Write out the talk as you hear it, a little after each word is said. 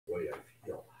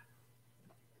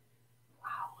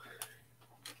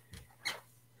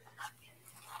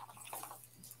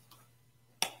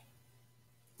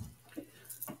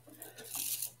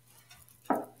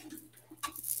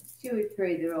Shall we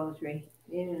pray the Rosary?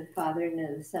 In the name of the Father, and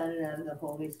of the Son, and of the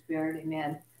Holy Spirit.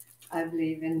 Amen. I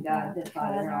believe in God, the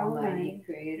Father Almighty,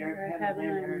 creator of heaven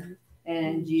and earth, and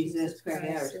in Jesus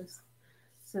Christ,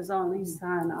 His only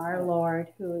Son, our Lord,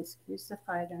 who was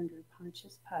crucified under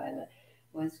Pontius Pilate.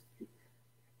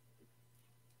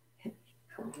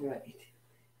 Right.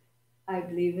 I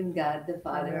believe in God, the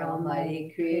Father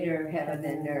Almighty, creator of heaven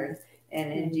and earth,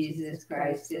 and in Jesus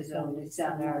Christ, his only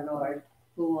Son, our Lord,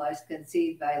 who was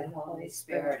conceived by the Holy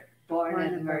Spirit, born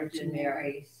of the Virgin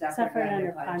Mary, suffered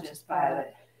under Pontius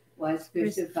Pilate, was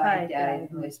crucified, died,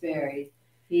 and was buried.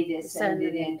 He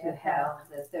descended into hell.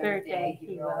 The third day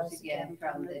he rose again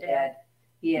from the dead.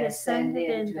 He ascended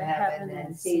into heaven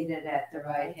and seated at the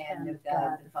right hand of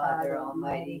God the Father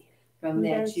Almighty. From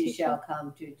thence he shall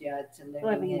come to judge the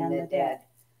living and the dead.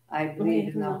 I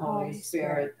believe in the Holy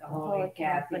Spirit, the Holy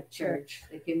Catholic Church,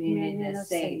 the communion of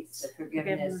saints, the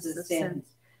forgiveness of sins,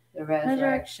 the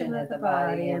resurrection of the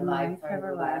body, and life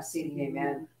everlasting.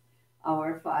 Amen.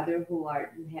 Our Father, who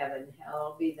art in heaven,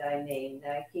 hallowed be thy name.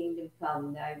 Thy kingdom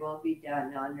come, thy will be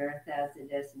done on earth as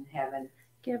it is in heaven.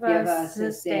 Give us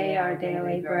this day our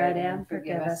daily bread, and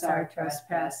forgive us our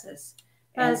trespasses,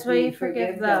 as we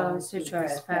forgive those who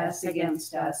trespass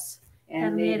against us.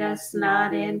 And lead us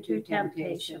not into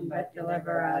temptation, but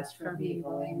deliver us from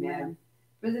evil. Amen.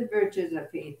 For the virtues of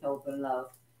faith, hope, and love.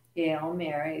 Hail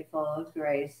Mary, full of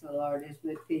grace, the Lord is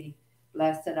with thee.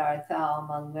 Blessed art thou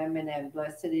among women, and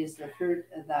blessed is the fruit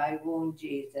of thy womb,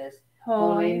 Jesus.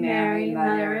 Holy Mary,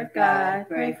 Mother of God,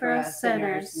 pray for us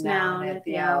sinners, now and at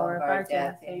the hour of our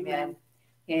death. Amen.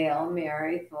 Hail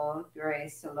Mary, full of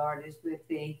grace, the Lord is with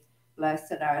thee.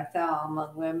 Blessed art thou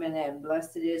among women, and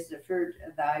blessed is the fruit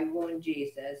of thy womb,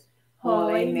 Jesus.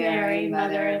 Holy Mary,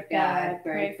 Mother of God,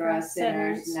 pray for us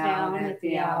sinners, now and at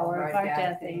the hour of our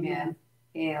death. Amen.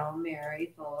 Hail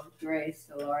Mary, full of grace,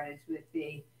 the Lord is with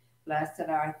thee. Blessed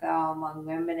art thou among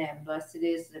women, and blessed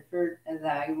is the fruit of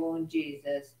thy womb,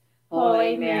 Jesus.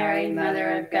 Holy Mary,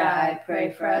 Mother of God,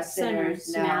 pray for us sinners,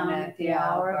 now and at the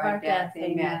hour of our death.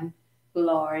 Amen.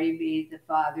 Glory be to the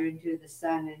Father, and to the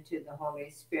Son, and to the Holy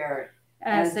Spirit.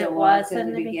 As it was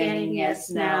in the beginning, is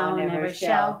now, and ever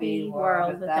shall be,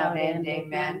 world without end.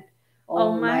 Amen.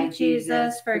 O my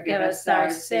Jesus, forgive us our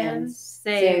sins,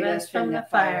 save us from the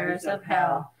fires of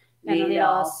hell, and lead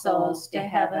all souls to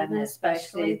heaven,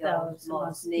 especially those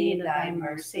most need thy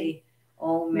mercy.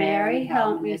 O Mary,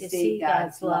 help me to see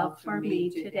God's love for me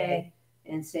today.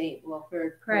 And Saint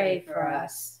Wilfrid, Pray for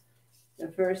us.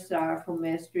 The first sorrowful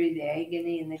mystery, the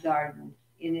agony in the garden.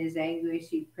 In his anguish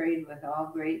he prayed with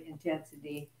all great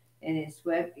intensity, and his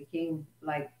sweat became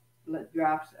like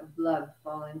drops of blood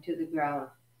falling to the ground.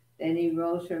 Then he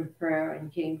rose from prayer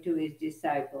and came to his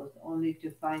disciples, only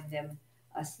to find them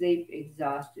asleep,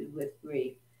 exhausted with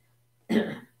grief.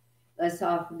 Let's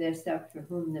offer this up for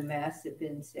whom the Mass has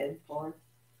been said for.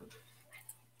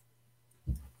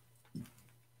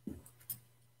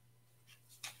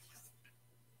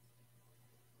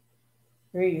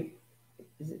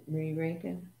 Is it Marie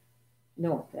Rankin?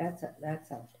 No, that's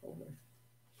October.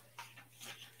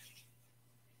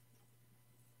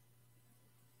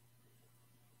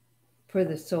 For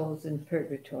the souls in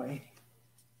purgatory.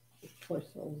 Poor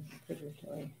souls in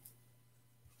purgatory.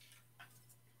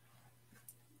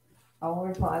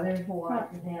 Our Father, who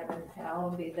art in heaven,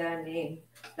 hallowed be thy name.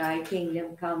 Thy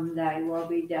kingdom come, thy will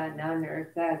be done on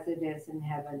earth as it is in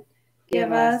heaven.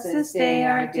 Give us this day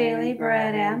our daily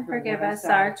bread, and forgive us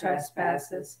our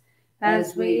trespasses,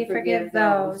 as we forgive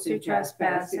those who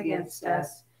trespass against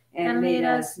us. And lead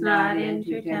us not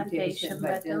into temptation,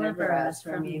 but deliver us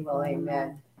from evil.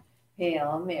 Amen.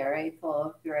 Hail Mary, full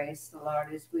of grace, the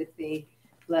Lord is with thee.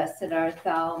 Blessed art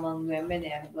thou among women,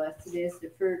 and blessed is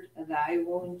the fruit of thy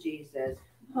womb, Jesus.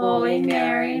 Holy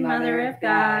Mary, Mother of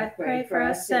God, pray for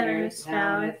us sinners,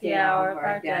 now and at the hour of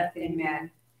our death. Amen.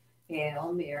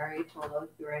 Hail Mary, full of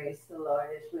grace, the Lord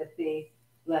is with thee.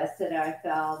 Blessed art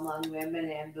thou among women,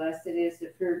 and blessed is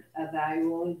the fruit of thy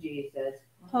womb, Jesus.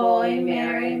 Holy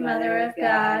Mary, Mother of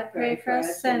God, pray for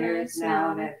us sinners,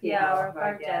 now and at the hour of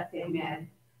our death. Amen.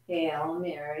 Hail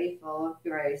Mary, full of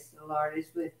grace, the Lord is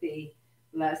with thee.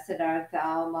 Blessed art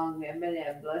thou among women,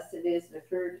 and blessed is the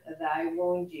fruit of thy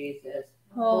womb, Jesus.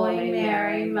 Holy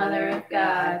Mary, Mother of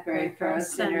God, pray for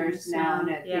us sinners, now and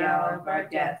at the hour of our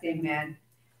death. Amen.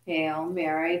 Hail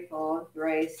Mary, full of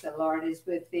grace, the Lord is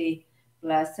with thee.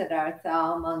 Blessed art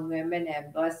thou among women,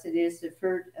 and blessed is the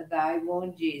fruit of thy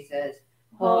womb, Jesus.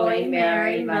 Holy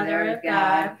Mary, Mother of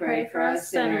God, pray for us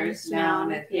sinners, now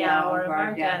and at the hour of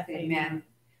our death. Amen.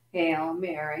 Hail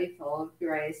Mary, full of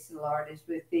grace, the Lord is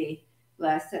with thee.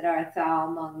 Blessed art thou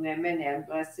among women, and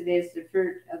blessed is the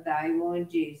fruit of thy womb,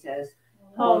 Jesus.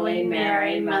 Holy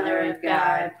Mary, Mother of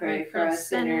God, pray for us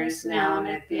sinners now and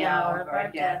at the hour of our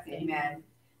death. Amen.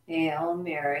 Hail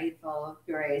Mary, full of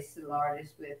grace, the Lord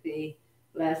is with thee.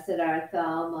 Blessed art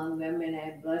thou among women,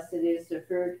 and blessed is the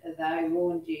fruit of thy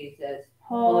womb, Jesus.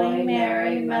 Holy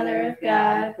Mary, Mother of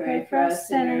God, pray for us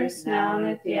sinners now and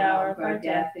at the hour of our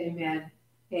death. Amen.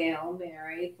 Hail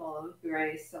Mary, full of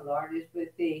grace, the Lord is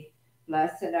with thee.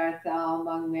 Blessed art thou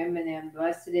among women, and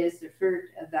blessed is the fruit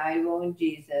of thy womb,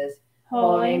 Jesus.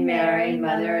 Holy Mary,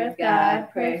 Mother of God,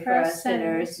 pray for us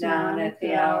sinners now and at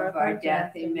the hour of our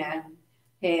death. Amen.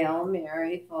 Hail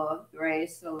Mary, full of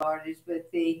grace, the Lord is with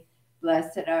thee.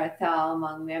 Blessed art thou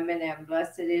among women, and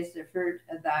blessed is the fruit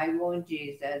of thy womb,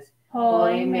 Jesus.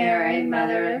 Holy Mary,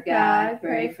 Mother of God,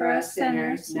 pray for us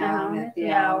sinners now and at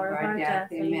the hour of our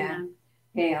death. Amen.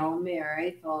 Hail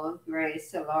Mary, full of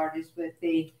grace, the Lord is with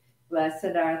thee.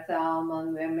 Blessed art thou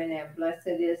among women, and blessed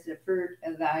is the fruit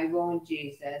of thy womb,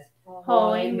 Jesus.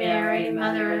 Holy Mary,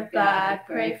 Mother of God,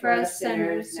 pray for us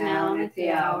sinners now and at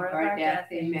the hour of our death.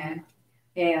 Amen.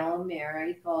 Hail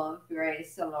Mary, full of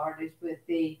grace, the Lord is with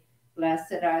thee.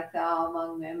 Blessed art thou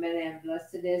among women, and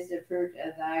blessed is the fruit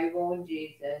of thy womb,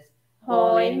 Jesus.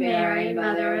 Holy Mary,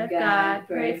 Mother of God,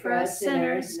 pray for us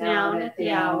sinners now and at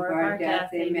the hour of our death.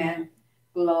 Amen.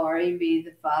 Glory be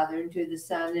the Father, and to the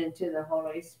Son, and to the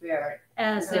Holy Spirit.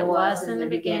 As it was in the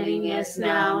beginning, is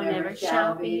now, and ever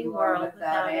shall be, world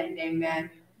without end. Amen.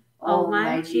 O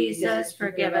my Jesus,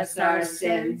 forgive us our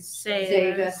sins,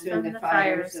 save us from the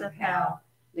fires of hell.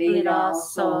 Lead all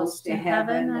souls to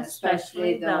heaven,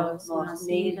 especially those most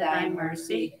need thy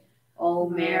mercy. O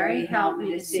Mary, help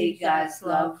me to see God's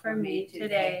love for me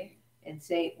today. And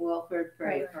Saint Wilfrid,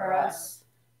 pray for us.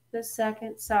 The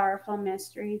second sorrowful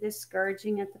mystery, the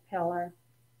scourging at the pillar.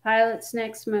 Pilate's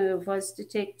next move was to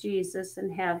take Jesus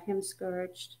and have him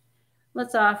scourged.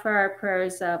 Let's offer our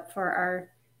prayers up for our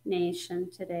nation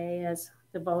today as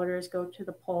the voters go to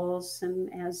the polls and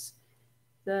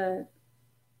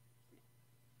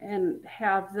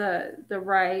have the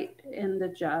right and the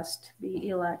just be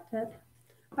elected.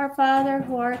 Our Father,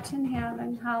 who art in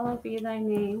heaven, hallowed be thy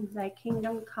name. Thy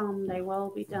kingdom come, thy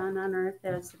will be done on earth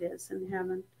as it is in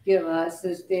heaven. Give us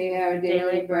this day our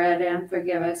daily bread, and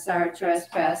forgive us our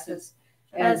trespasses,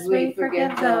 as we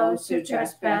forgive those who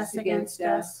trespass against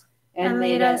us. And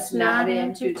lead us not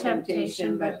into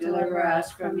temptation, but deliver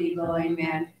us from evil.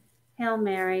 Amen. Hail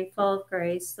Mary, full of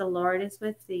grace, the Lord is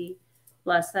with thee.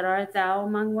 Blessed art thou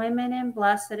among women, and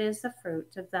blessed is the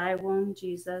fruit of thy womb,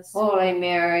 Jesus. Holy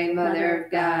Mary, Mother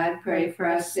of God, pray for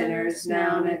us sinners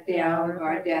now and at the hour of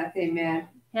our death. Amen.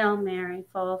 Hail Mary,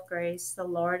 full of grace, the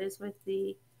Lord is with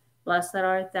thee. Blessed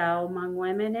art thou among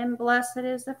women, and blessed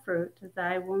is the fruit of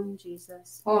thy womb,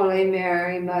 Jesus. Holy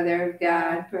Mary, Mother of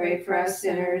God, pray for us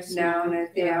sinners now and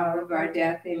at the hour of our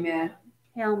death. Amen.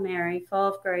 Hail Mary, full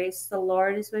of grace, the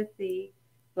Lord is with thee.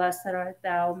 Blessed art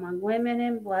thou among women,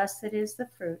 and blessed is the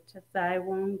fruit of thy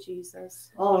womb,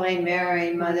 Jesus. Holy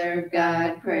Mary, Mother of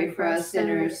God, pray for us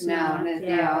sinners now and at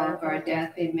the hour of our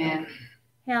death. Amen.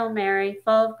 Hail Mary,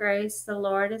 full of grace, the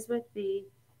Lord is with thee.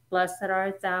 Blessed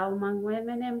art thou among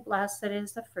women, and blessed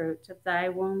is the fruit of thy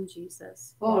womb,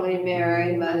 Jesus. Holy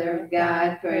Mary, Mother of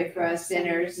God, pray for us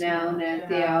sinners now and at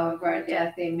the hour of our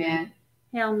death. Amen.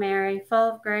 Hail Mary,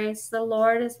 full of grace, the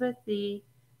Lord is with thee.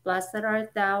 Blessed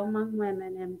art thou among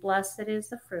women, and blessed is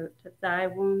the fruit of thy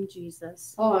womb,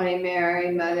 Jesus. Holy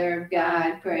Mary, Mother of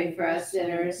God, pray for us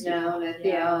sinners now and at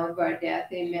the hour of our death.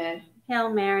 Amen.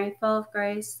 Hail Mary, full of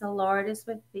grace, the Lord is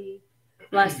with thee.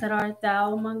 Blessed art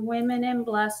thou among women, and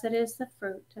blessed is the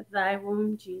fruit of thy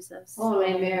womb, Jesus.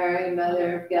 Holy Mary,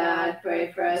 Mother of God,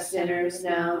 pray for us sinners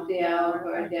now and at the hour of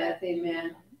our death.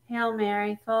 Amen. Hail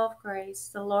Mary, full of grace,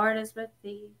 the Lord is with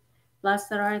thee.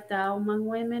 Blessed art thou among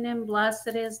women, and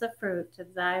blessed is the fruit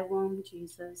of thy womb,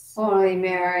 Jesus. Holy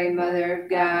Mary, Mother of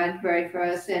God, pray for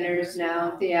us sinners now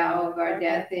at the hour of our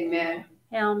death. Amen.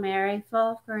 Hail Mary,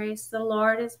 full of grace, the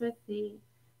Lord is with thee.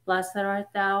 Blessed art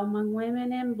thou among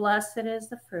women, and blessed is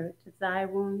the fruit of thy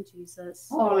womb, Jesus.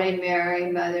 Holy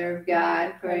Mary, Mother of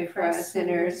God, pray for us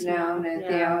sinners now and at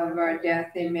the hour of our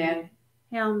death. Amen.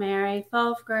 Hail Mary,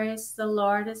 full of grace, the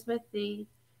Lord is with thee.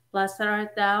 Blessed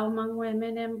art thou among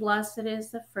women, and blessed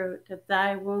is the fruit of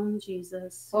thy womb,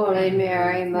 Jesus. Holy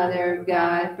Mary, Mother of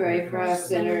God, pray for us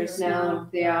sinners now and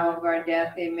at the hour of our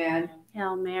death. Amen.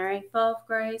 Hail Mary, full of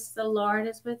grace, the Lord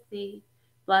is with thee.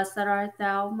 Blessed art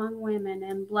thou among women,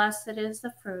 and blessed is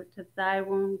the fruit of thy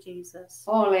womb, Jesus.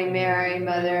 Holy Mary,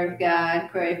 Mother of God,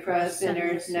 pray for us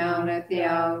sinners now and at the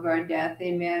hour of our death.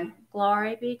 Amen.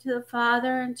 Glory be to the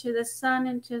Father, and to the Son,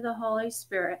 and to the Holy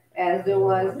Spirit. As it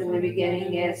was in the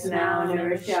beginning, is now, and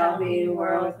ever shall be,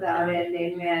 world without end.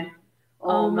 Amen.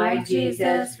 O my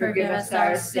Jesus, forgive us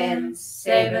our sins,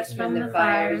 save us from the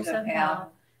fires of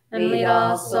hell, and lead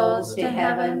all souls to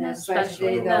heaven,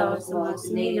 especially those most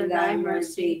in need of thy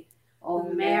mercy. O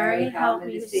Mary, help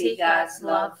me to see God's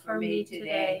love for me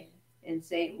today. And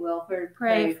Saint Wilfrid,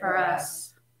 pray for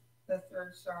us. The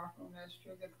third sorrowful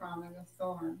mystery, the crowning of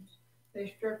thorns.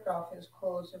 They stripped off his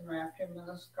clothes and wrapped him in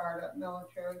a scarlet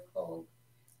military cloak.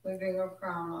 Leaving a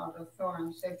crown out of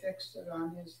thorns, they fixed it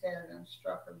on his head and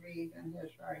struck a reed in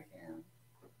his right hand.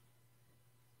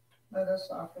 Let us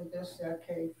offer this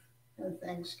decade in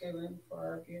thanksgiving for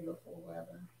our beautiful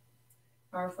weather.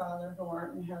 Our Father who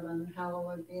art in heaven,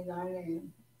 hallowed be thy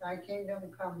name. Thy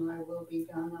kingdom come, thy will be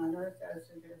done on earth as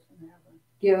it is in heaven.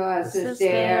 Give us this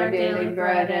day our daily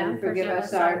bread, and forgive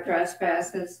us our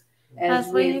trespasses, as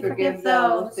we forgive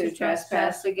those who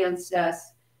trespass against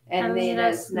us. And lead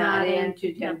us not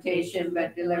into temptation,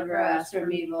 but deliver us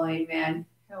from evil. Amen.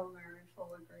 Hail Mary,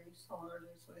 full of grace, the Lord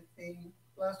is with thee.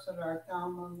 Blessed art thou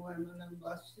among women, and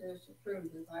blessed is the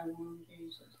fruit of thy womb,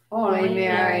 Jesus. Holy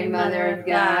Mary, Mother of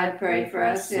God, pray for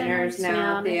us sinners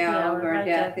now at the hour of our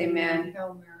death. Amen.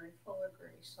 Hail Mary, full of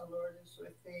grace, the Lord is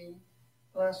with thee.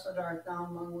 Blessed art thou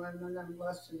among women, and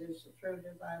blessed is the fruit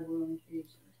of thy womb,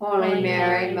 Jesus. Holy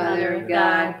Mary, Mother of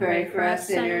God, pray for us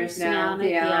sinners now at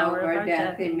the hour of our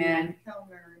death. Amen. Hail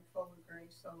Mary, full of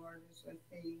grace, the Lord is with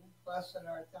thee. Blessed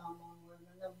art thou among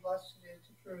women, and blessed is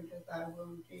the fruit of thy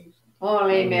womb, Jesus.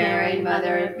 Holy Mary,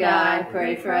 Mother of God,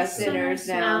 pray for us sinners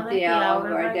now at the hour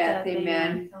of our death.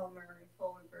 Amen. Hail Mary,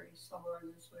 full of grace, the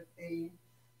Lord is with thee.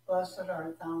 Blessed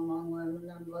art thou among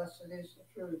women, and blessed is the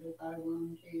fruit of thy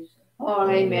womb, Jesus.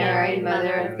 Holy Mary,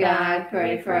 Mother of God,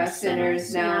 pray for us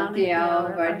sinners now at the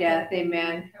hour of our death.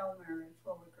 Amen. Hail Mary,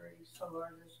 full of grace, the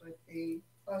Lord is with thee.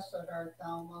 Blessed art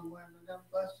thou among women, and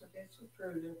blessed is the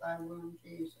fruit of thy womb,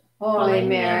 Jesus. Holy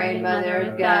Mary, Mother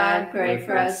of God, pray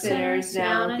for us sinners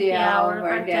now at the hour of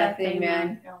our death.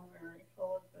 Amen. Hail Mary,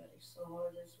 full of grace, the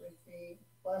Lord is with thee.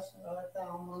 Blessed art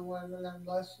thou among women, and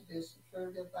blessed is the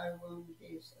fruit of thy womb,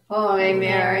 Jesus. Holy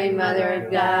Mary, Mother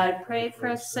of God, pray for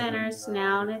us sinners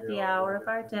now and at the hour of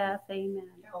our death.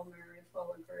 Amen. Hail Mary,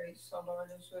 full of grace, the Lord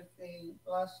is with thee.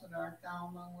 Blessed art thou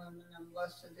among women, and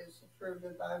blessed is the fruit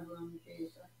of thy womb,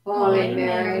 Jesus. Holy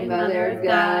Mary, Mother of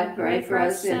God, pray for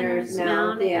us sinners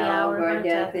now at the hour of our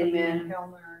death. Amen. Hail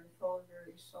Mary, full of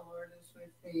grace, the Lord is with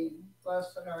thee.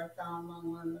 Blessed art thou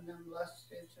among women, and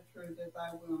blessed is the fruit of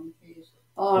thy womb, Jesus.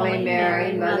 Holy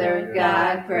Mary, Mother of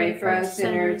God, pray for us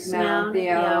sinners now at the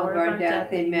hour of our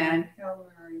death. Amen. Hail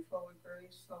Mary, full of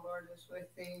grace, the Lord is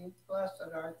with thee. Blessed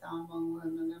art thou among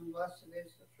women, and blessed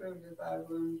is the fruit of thy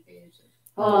womb, Jesus.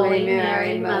 Holy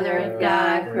Mary, Mother of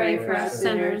God, pray for us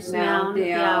sinners now at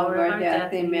the hour of our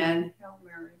death. Amen. Hail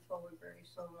Mary, full of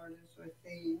grace, the Lord is with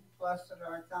thee. Blessed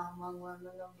art thou among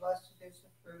women, and blessed is the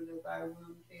fruit of thy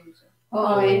womb, Jesus.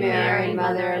 Holy Mary,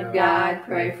 Mother of God,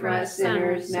 pray for us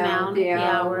sinners now at the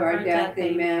hour of our death.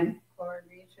 Amen. Glory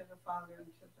be to the Father, and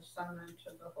to the Son, and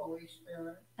to the Holy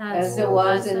Spirit. As it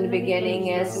was in the beginning,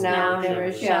 is now, and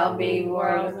ever shall be,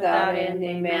 world without end.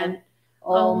 Amen.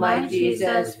 O my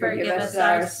Jesus, forgive us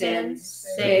our sins,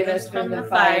 save us from the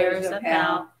fires of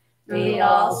hell, lead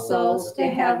all souls to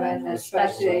heaven,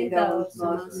 especially those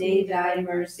most need thy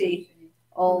mercy.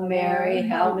 O Mary,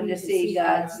 help me to see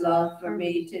God's love for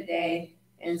me today.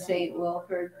 And Saint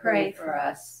Wilfrid, pray for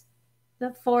us.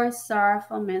 The fourth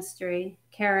sorrowful mystery,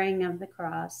 carrying of the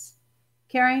cross.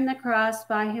 Carrying the cross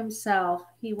by himself,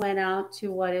 he went out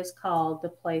to what is called the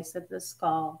place of the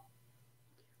skull.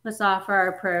 Let's offer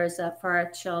our prayers up for our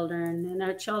children and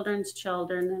our children's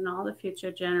children and all the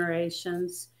future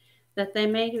generations, that they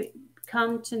may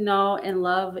come to know and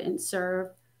love and serve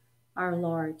our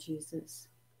Lord Jesus.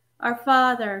 Our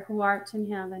Father, who art in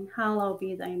heaven, hallowed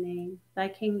be thy name. Thy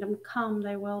kingdom come,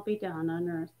 thy will be done on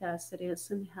earth as it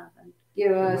is in heaven.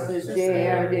 Give us this day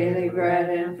our daily bread,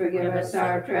 and forgive us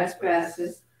our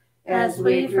trespasses, as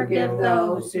we forgive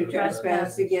those who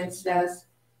trespass against us.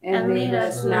 And lead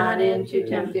us not into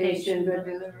temptation, but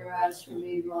deliver us from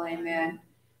evil. Amen.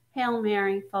 Hail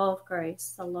Mary, full of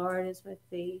grace, the Lord is with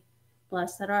thee.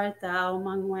 Blessed art thou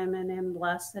among women, and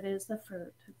blessed is the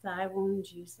fruit of thy womb,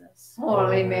 Jesus.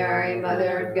 Holy Mary,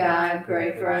 Mother of God,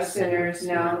 pray for us sinners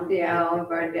now at the hour of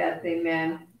our death.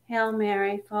 Amen. Hail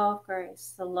Mary, full of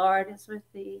grace, the Lord is with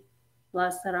thee.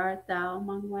 Blessed art thou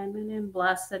among women, and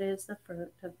blessed is the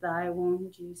fruit of thy womb,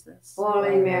 Jesus.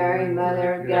 Holy Mary,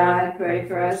 Mother of God, pray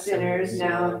for us sinners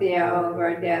now at the hour of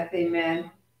our death. Amen.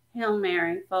 Hail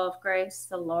Mary, full of grace,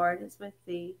 the Lord is with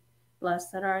thee.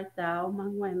 Blessed art thou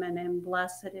among women, and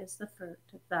blessed is the fruit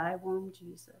of thy womb,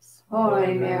 Jesus.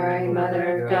 Holy Mary,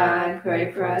 Mother of God,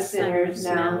 pray for us sinners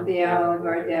now at the hour of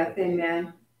our death.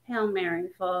 Amen. Hail Mary,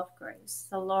 full of grace,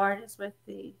 the Lord is with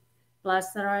thee.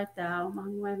 Blessed art thou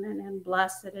among women, and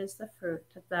blessed is the fruit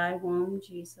of thy womb,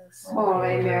 Jesus.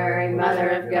 Holy Mary, Mother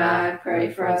of God,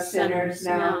 pray for us sinners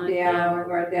now and at the hour of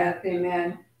our death.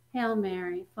 Amen. Hail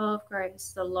Mary, full of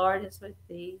grace, the Lord is with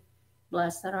thee.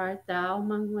 Blessed art thou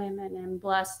among women, and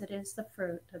blessed is the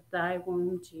fruit of thy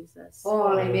womb, Jesus.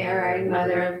 Holy Mary,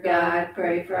 Mother of God,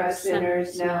 pray for us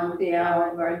sinners now and at the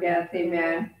hour of our death.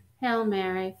 Amen. Hail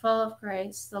Mary, full of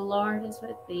grace, the Lord is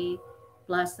with thee.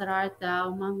 Blessed art thou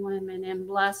among women, and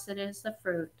blessed is the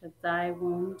fruit of thy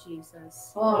womb,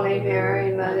 Jesus. Holy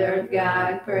Mary, Mother of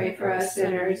God, pray for us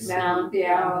sinners now and at the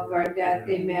hour of our death.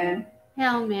 Amen.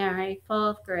 Hail Mary, full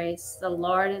of grace, the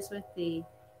Lord is with thee.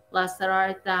 Blessed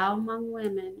art thou among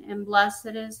women, and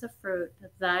blessed is the fruit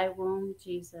of thy womb,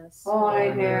 Jesus.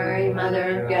 Holy Mary,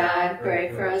 Mother of God,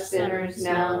 pray for us sinners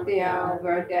now and at the hour of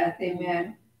our death.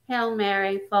 Amen. Hail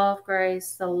Mary, full of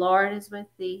grace, the Lord is with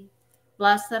thee.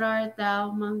 Blessed art thou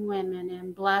among women,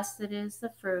 and blessed is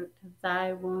the fruit of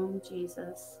thy womb,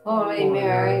 Jesus. Holy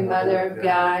Mary, Mother of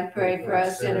God, pray for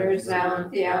us sinners now and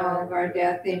at the hour of our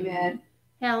death. Amen.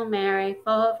 Hail Mary,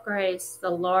 full of grace,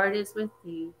 the Lord is with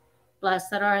thee.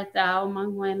 Blessed art thou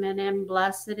among women, and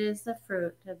blessed is the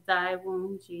fruit of thy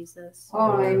womb, Jesus.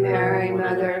 Holy Mary,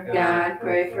 Mother of God,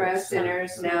 pray for us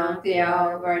sinners now at the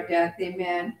hour of our death.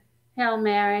 Amen. Hail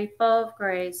Mary, full of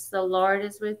grace, the Lord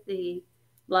is with thee.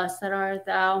 Blessed art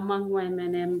thou among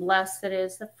women, and blessed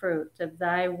is the fruit of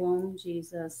thy womb,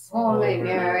 Jesus. Holy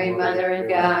Mary, Mother of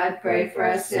God, pray for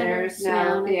us sinners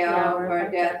now at the hour of our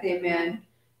death. Amen.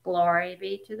 Glory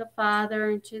be to the Father,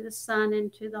 and to the Son,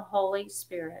 and to the Holy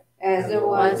Spirit. As it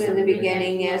was in the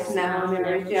beginning, is now, and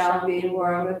ever shall be,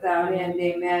 world without end.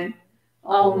 Amen.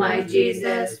 O my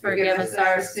Jesus, forgive us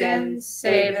our sins,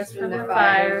 save us from the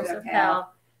fires of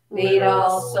hell. Lead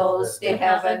all souls to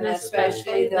heaven,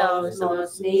 especially those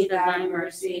most need of thy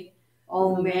mercy.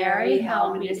 O Mary,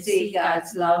 help me to see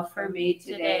God's love for me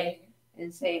today.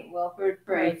 And Saint Wilfrid,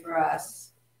 pray for us.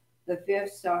 The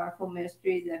fifth sorrowful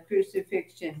mystery, the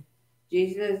crucifixion.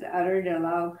 Jesus uttered a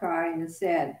loud cry and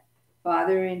said,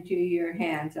 Father, into your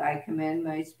hands I commend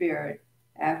my spirit.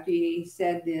 After he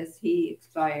said this, he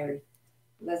expired.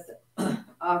 Let's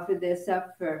offer this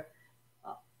up for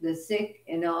the sick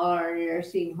in all our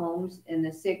nursing homes, and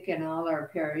the sick in all our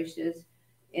parishes,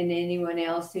 and anyone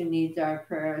else who needs our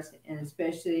prayers, and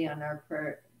especially on our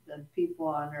prayer, the people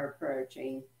on our prayer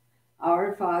chain.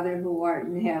 Our Father who art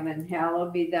in heaven,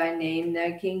 hallowed be thy name.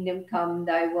 Thy kingdom come,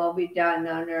 thy will be done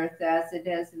on earth as it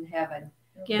is in heaven.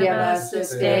 Give us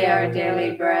this day our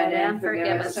daily bread, and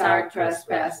forgive us our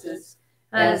trespasses,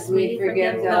 as we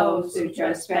forgive those who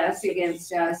trespass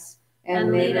against us.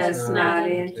 And lead us not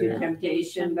into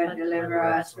temptation, but deliver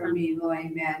us from evil.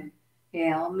 Amen.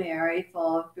 Hail Mary,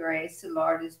 full of grace, the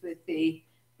Lord is with thee.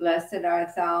 Blessed art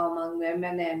thou among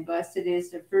women, and blessed is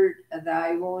the fruit of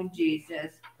thy womb,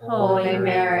 Jesus. Holy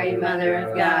Mary, Mother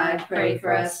of God, pray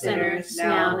for us sinners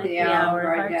now and at the hour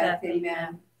of our death.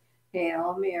 Amen.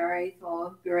 Hail Mary, full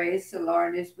of grace, the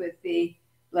Lord is with thee.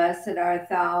 Blessed art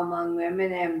thou among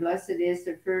women, and blessed is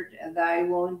the fruit of thy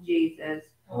womb, Jesus.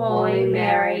 Holy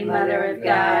Mary, Mother of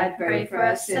God, pray for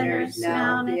us sinners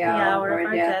now and at the hour of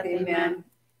our death. Amen.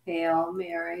 Hail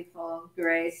Mary, full of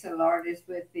grace, the Lord is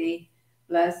with thee.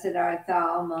 Blessed art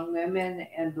thou among women,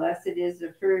 and blessed is the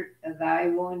fruit of thy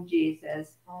womb,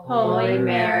 Jesus. Holy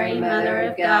Mary, Mother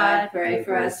of God, pray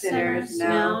for us sinners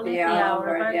now and at the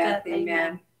hour of our death.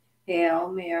 Amen. Hail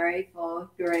Mary, full of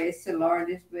grace, the Lord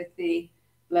is with thee.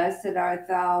 Blessed art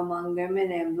thou among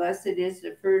women, and blessed is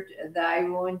the fruit of thy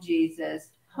womb, Jesus.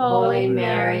 Holy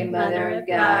Mary, Mother of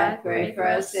God, pray for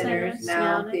us sinners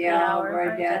now and at the hour of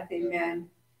our death. Amen.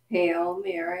 Hail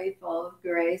Mary, full of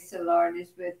grace, the Lord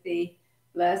is with thee.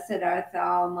 Blessed art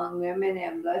thou among women,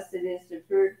 and blessed is the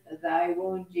fruit of thy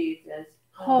womb, Jesus.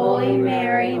 Holy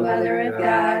Mary, Mother of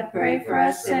God, pray for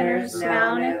us sinners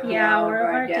now and at the hour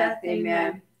of our death.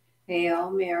 Amen. Hail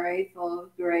Mary, full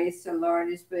of grace, the Lord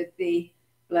is with thee.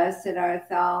 Blessed art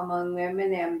thou among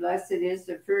women, and blessed is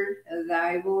the fruit of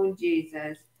thy womb,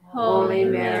 Jesus. Holy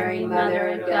Mary, Mother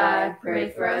of God,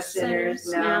 pray for us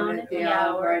sinners now and at the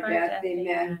hour of our death.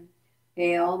 Amen.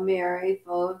 Hail Mary,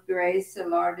 full of grace, the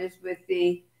Lord is with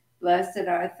thee. Blessed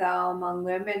art thou among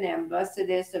women, and blessed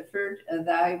is the fruit of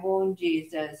thy womb,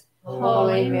 Jesus.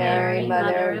 Holy Mary,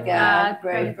 Mother of God,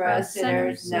 pray for us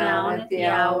sinners now and at the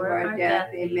hour of our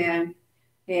death. Amen.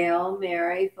 Hail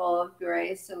Mary, full of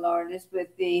grace, the Lord is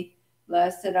with thee.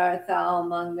 Blessed art thou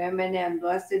among women, and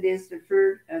blessed is the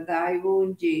fruit of thy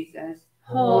womb, Jesus.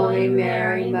 Holy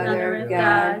Mary, Mother of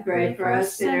God, pray for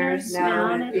us sinners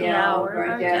now and at the hour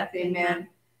of our death. Amen.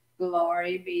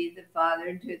 Glory be the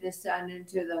Father, to the Son, and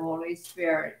to the Holy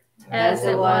Spirit. As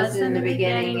it was in the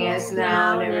beginning, is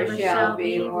now, and ever shall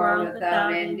be, world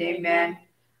without end. Amen.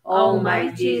 O my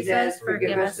Jesus,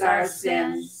 forgive us our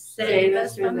sins, save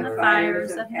us from the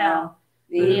fires of hell.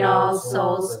 Lead all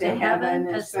souls to heaven,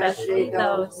 especially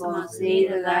those most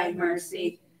need of thy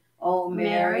mercy. O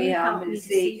Mary, help me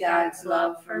see God's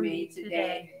love for me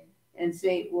today. And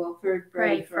Saint Wilfrid,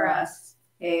 Pray for us.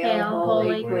 Hail,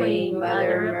 Holy Queen,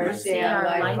 Mother of mercy, our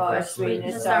life, our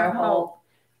sweetness, our hope.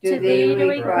 To thee do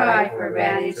we cry for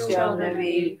banished children of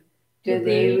Eve. To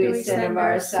thee we send up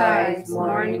our sighs,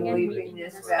 mourning and weeping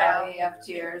this valley of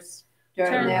tears.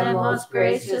 Turn them, most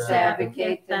gracious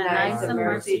Advocate, the eyes of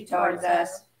mercy towards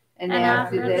us. And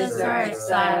after this our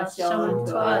exile, show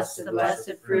unto us the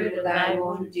blessed fruit of thy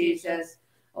womb, Jesus.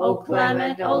 O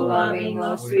clement, O loving,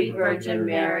 O sweet Virgin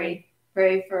Mary,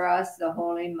 pray for us, the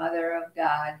Holy Mother of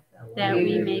God, that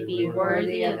we may be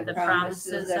worthy of the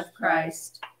promises of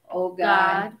Christ. O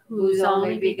God, whose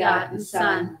only begotten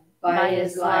Son, by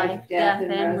his life, death,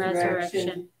 and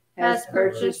resurrection, has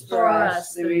purchased for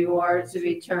us the rewards of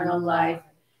eternal life,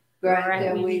 grant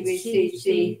that we beseech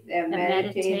thee, that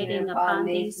meditating upon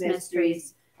these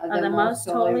mysteries of the most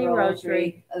holy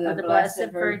Rosary of the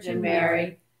Blessed Virgin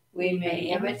Mary, we may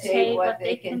imitate what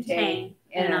they contain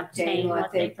and obtain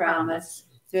what they promise,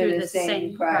 through the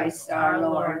same Christ our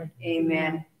Lord.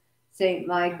 Amen. Saint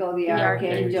Michael, the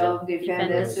Archangel,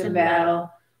 defend us in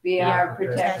battle. Be our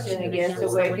protection against the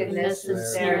wickedness and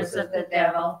snares of the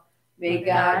devil. May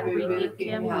God rebuke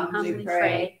him, humbly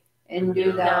pray. And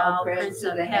do thou, Prince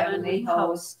of the heavenly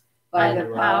host, by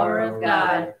the power of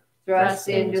God, thrust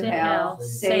into hell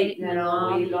Satan and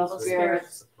all evil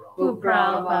spirits who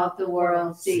prowl about the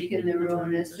world, seeking the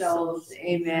ruin of souls.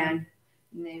 Amen.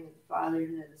 In the name of the Father,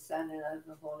 and of the Son, and of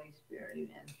the Holy Spirit.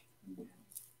 Amen.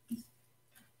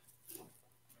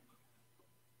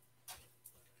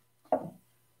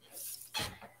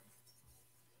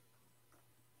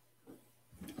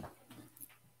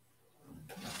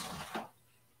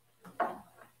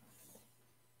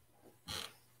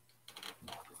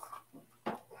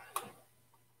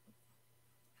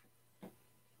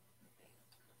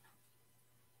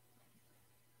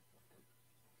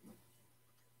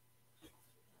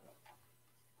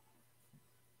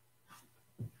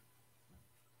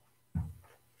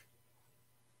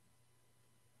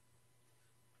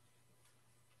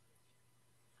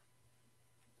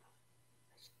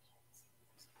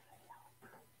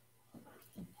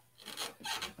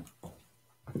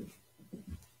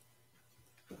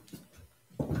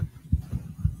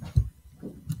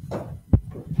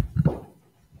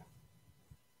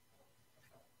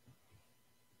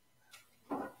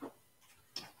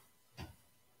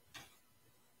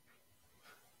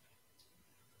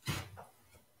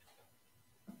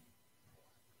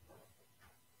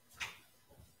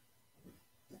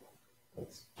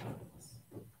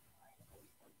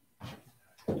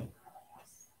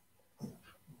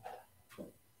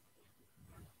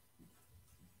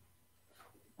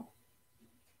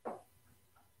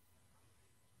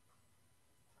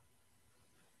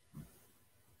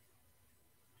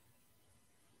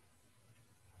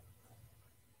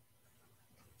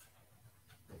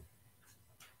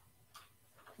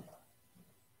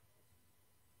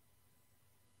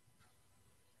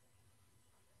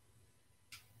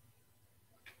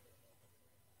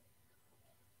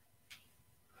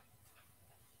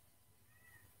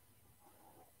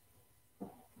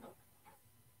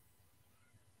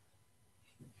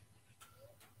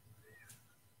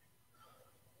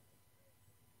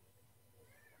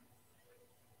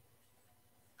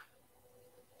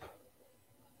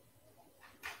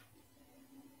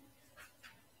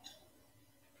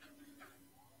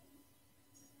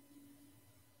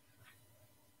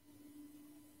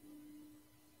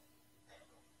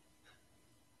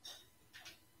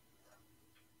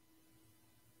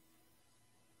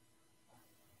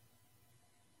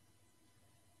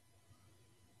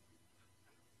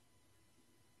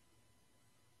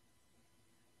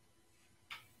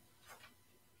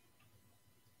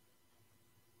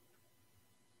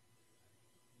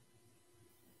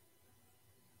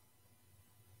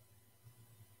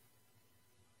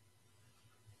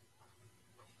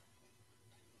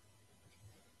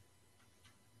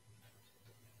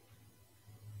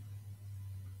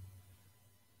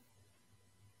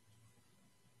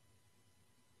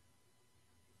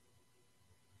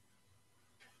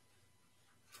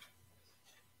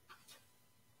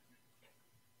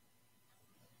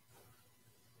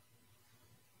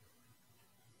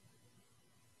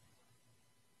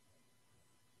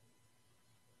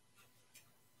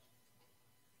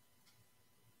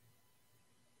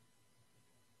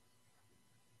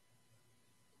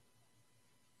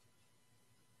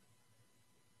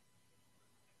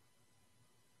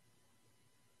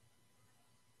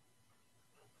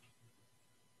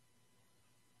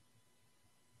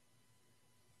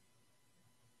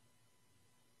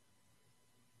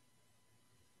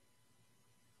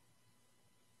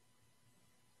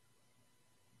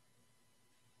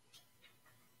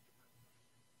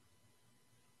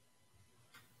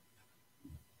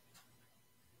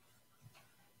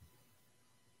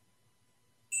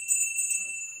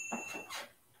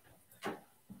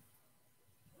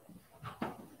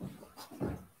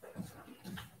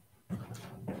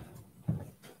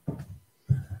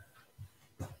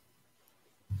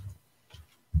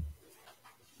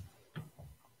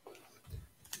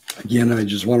 Again, I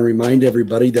just want to remind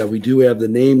everybody that we do have the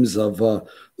names of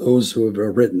those who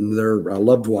have written their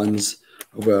loved ones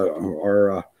who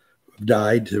have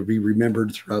died to be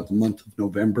remembered throughout the month of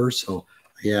November. So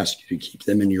I ask you to keep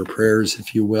them in your prayers,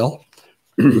 if you will.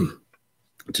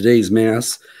 Today's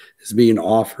Mass is being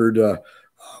offered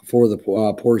for the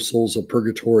poor souls of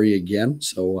purgatory again.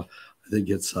 So I think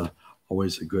it's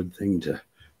always a good thing to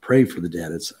pray for the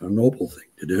dead. It's a noble thing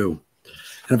to do.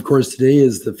 And of course, today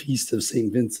is the feast of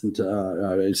St. Vincent,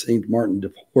 St. Martin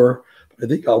de Porres. I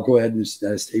think I'll go ahead and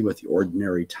stay with the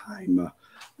ordinary time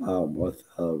with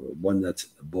one that's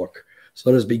in the book. So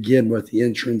let us begin with the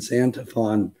entrance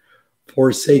antiphon.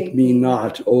 Forsake me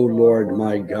not, O Lord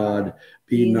my God,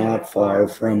 be not far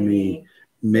from me.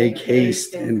 Make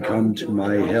haste and come to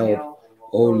my help,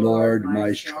 O Lord,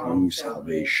 my strong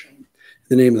salvation.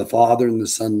 In the name of the Father, and the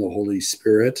Son, and the Holy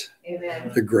Spirit.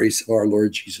 Amen. The grace of our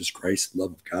Lord Jesus Christ, the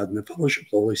love of God, and the fellowship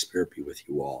of the Holy Spirit be with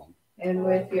you all. And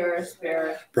with your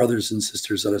spirit. Brothers and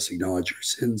sisters, let us acknowledge our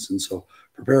sins, and so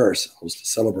prepare ourselves to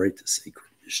celebrate the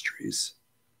sacred mysteries.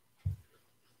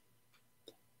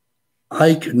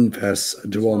 I confess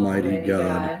to Almighty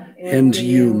God and to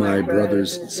you, my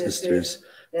brothers and sisters,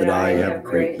 that I have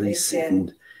greatly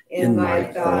sinned in my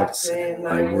thoughts and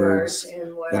my words,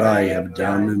 what I have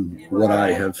done and what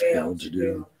I have failed to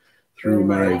do, through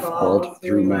my fault,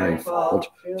 through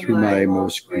my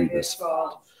most grievous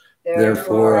fault.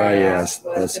 Therefore I ask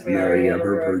Blessed Mary,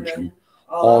 ever Virgin,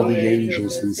 all the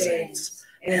angels and saints,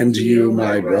 and to you,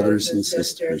 my brothers and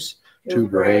sisters, to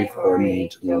pray for me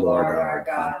to the Lord our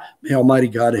God. May Almighty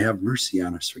God have mercy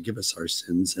on us, forgive us our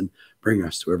sins, and bring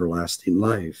us to everlasting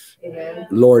life. Amen.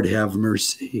 Lord, have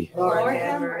mercy. Lord,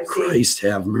 have mercy. Christ,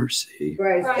 have mercy.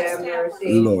 Christ, have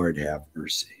mercy. Lord, have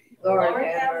mercy. Lord,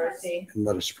 have mercy. And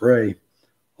let us pray.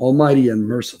 Almighty and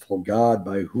merciful God,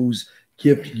 by whose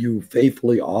gift you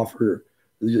faithfully offer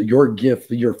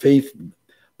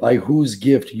by whose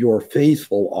gift your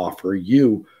faithful offer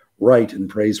you right and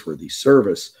praiseworthy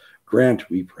service, grant,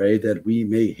 we pray, that we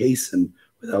may hasten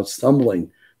without stumbling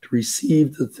to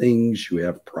receive the things you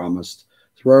have promised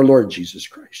through our Lord Jesus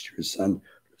Christ, your Son, who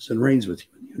lives and reigns with you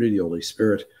in the unity of the Holy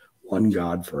Spirit, one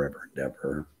God, forever and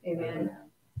ever. Amen.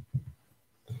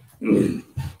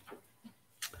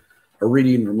 A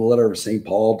reading from the letter of St.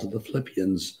 Paul to the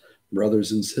Philippians.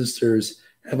 Brothers and sisters,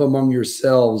 have among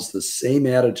yourselves the same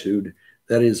attitude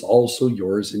that is also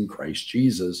yours in Christ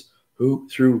Jesus, who,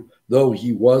 though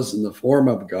he was in the form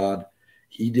of God,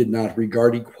 he did not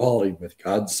regard equality with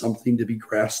God something to be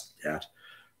grasped at.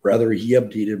 Rather, he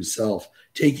emptied himself,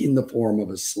 taking the form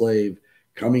of a slave,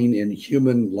 coming in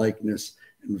human likeness,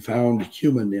 and found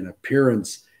human in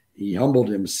appearance. He humbled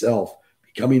himself,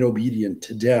 becoming obedient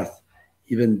to death,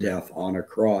 even death on a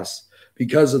cross.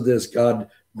 Because of this, God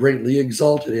greatly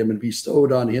exalted him and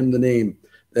bestowed on him the name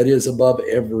that is above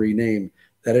every name,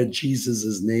 that at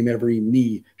Jesus' name every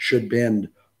knee should bend,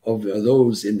 of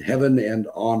those in heaven and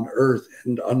on earth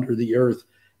and under the earth,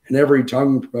 and every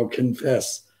tongue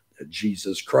confess that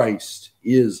Jesus Christ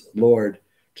is Lord,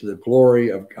 to the glory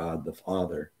of God the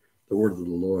Father. The word of the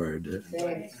Lord.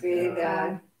 Thanks be to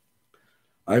God.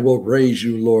 I will praise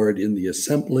you, Lord, in the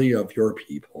assembly of your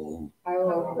people. I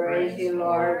will praise you,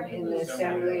 Lord, in the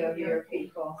assembly of your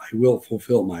people. I will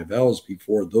fulfill my vows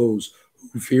before those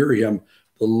who fear him.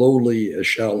 The lowly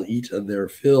shall eat their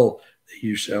fill.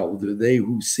 They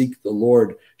who seek the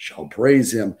Lord shall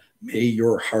praise him. May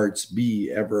your hearts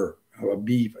be ever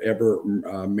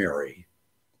merry.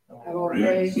 I will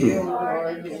praise you,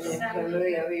 Lord, in the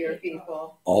assembly of your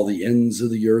people. All the ends of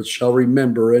the earth shall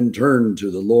remember and turn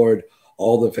to the Lord.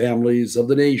 All the families of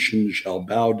the nations shall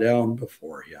bow down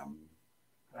before him.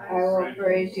 I will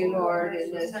praise you, Lord,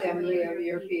 in the assembly of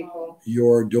your people.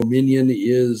 Your dominion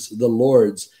is the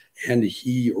Lord's, and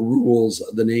he rules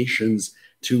the nations.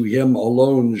 To him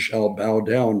alone shall bow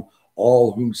down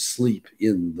all who sleep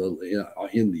in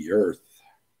the earth.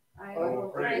 I will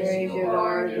praise you,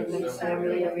 Lord, in the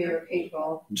assembly of your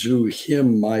people. To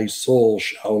him my soul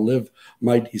shall live,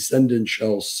 my descendants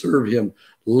shall serve him.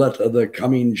 Let the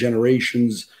coming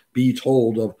generations be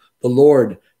told of the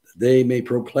Lord, that they may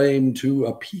proclaim to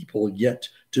a people yet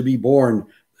to be born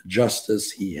the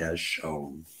justice he has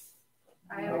shown.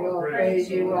 I will praise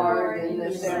you, Lord, in the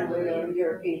assembly of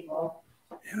your people.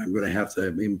 And I'm going to have to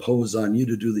impose on you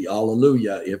to do the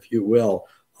Alleluia, if you will.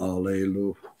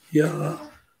 Alleluia,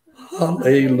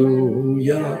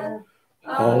 Alleluia,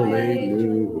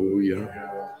 Alleluia.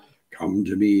 Come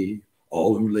to me,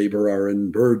 all who labor are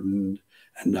burdened,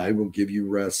 and I will give you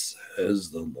rest,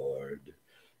 says the Lord.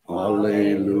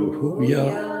 Alleluia,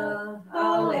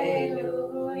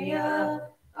 Alleluia,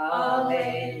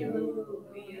 Alleluia.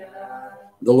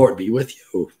 The Lord be with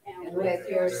you. And and with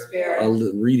your spirit.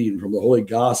 A reading from the Holy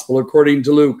Gospel according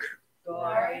to Luke.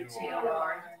 Glory to you,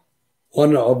 Lord.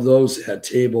 One of those at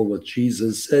table with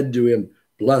Jesus said to him,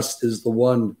 "Blessed is the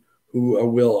one who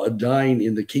will dine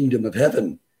in the kingdom of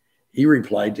heaven." He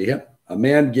replied to him, "A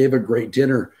man gave a great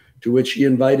dinner to which he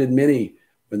invited many.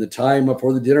 When the time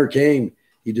for the dinner came,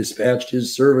 he dispatched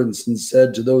his servants and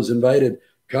said to those invited,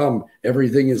 'Come,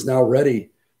 everything is now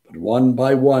ready.' But one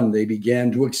by one they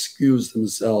began to excuse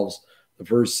themselves. The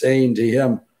first saying to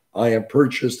him, 'I have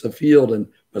purchased a field and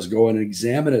must go and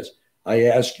examine it. I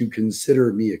ask you,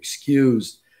 consider me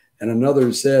excused.' And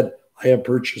another said, 'I have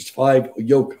purchased 5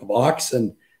 yoke of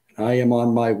oxen, and I am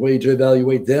on my way to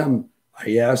evaluate them.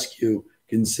 I ask you,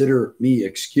 consider me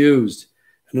excused.'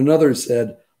 And another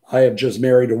said, 'I have just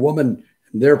married a woman,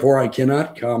 and therefore I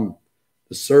cannot come.'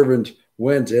 The servant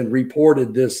went and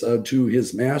reported this to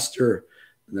his master.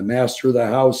 And the master of the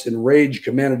house, in rage,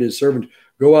 commanded his servant,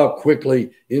 'Go out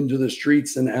quickly into the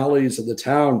streets and alleys of the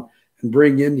town and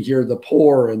bring in here the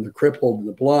poor and the crippled and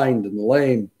the blind and the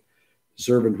lame.' The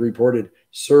servant reported,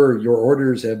 'Sir, your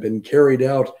orders have been carried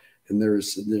out, and there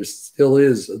still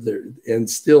is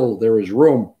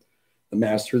room.' The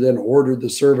master then ordered the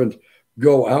servant,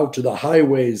 'Go out to the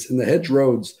highways and the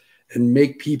hedgeroads and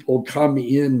make people come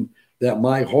in, that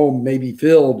my home may be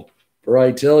filled. For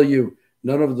I tell you,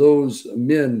 none of those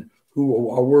men who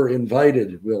were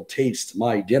invited will taste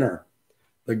my dinner.'"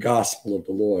 The Gospel of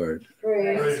the Lord.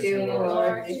 Praise to you,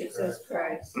 Lord Jesus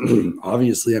Christ.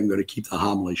 Obviously, I'm going to keep the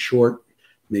homily short.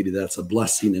 Maybe that's a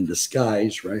blessing in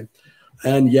disguise, right?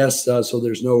 And yes, so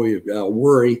there's no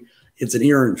worry. It's an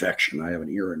ear infection. I have an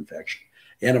ear infection.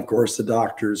 And of course, the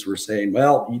doctors were saying,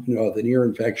 well, with an ear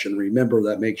infection, remember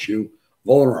that makes you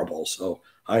vulnerable. So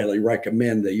highly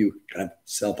recommend that you kind of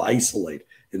self-isolate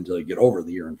until you get over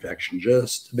the ear infection,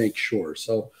 just to make sure.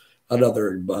 So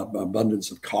another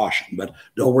abundance of caution, but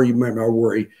don't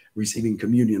worry receiving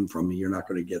communion from me. You're not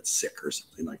going to get sick or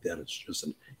something like that. It's just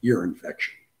an ear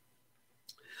infection.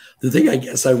 The thing I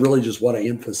guess I really just want to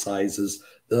emphasize is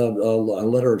the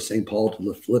letter of St. Paul to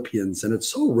the Philippians, and it's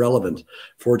so relevant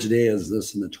for today as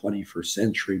this in the 21st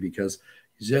century, because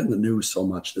he's in the news so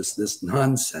much, this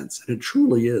nonsense, and it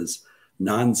truly is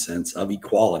nonsense of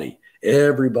equality.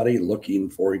 Everybody looking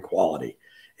for equality.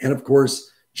 And of course,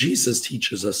 Jesus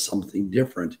teaches us something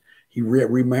different. He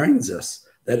reminds us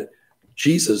that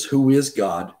Jesus, who is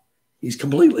God, he's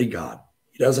completely God.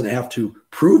 He doesn't have to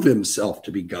prove himself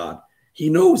to be God. He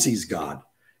knows he's God.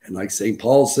 And like St.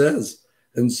 Paul says,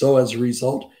 and so as a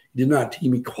result, he did not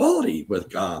deem equality with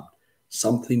God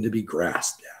something to be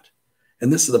grasped at.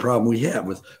 And this is the problem we have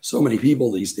with so many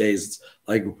people these days. It's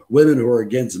like women who are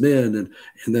against men,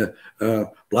 and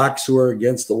the blacks who are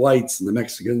against the whites, and the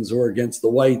Mexicans who are against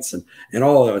the whites, and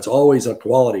all that. It's always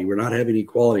equality. We're not having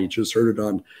equality. Just heard it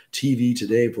on TV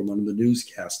today from one of the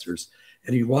newscasters.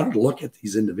 And he wanted to look at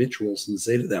these individuals and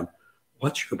say to them,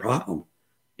 what's your problem?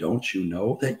 Don't you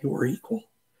know that you are equal?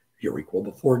 You're equal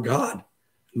before God.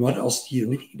 And what else do you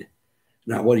need?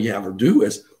 Now, what you have to do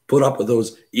is put up with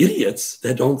those idiots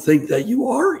that don't think that you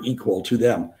are equal to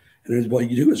them. And what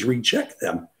you do is reject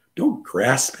them. Don't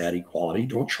grasp at equality.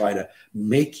 Don't try to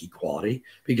make equality,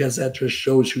 because that just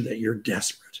shows you that you're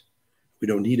desperate. We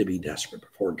don't need to be desperate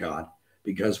before God,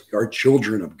 because we are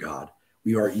children of God.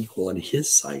 We are equal in his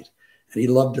sight. And he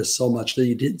loved us so much that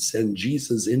he did send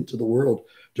Jesus into the world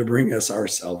to bring us our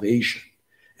salvation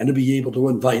and to be able to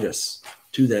invite us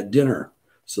to that dinner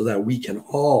so that we can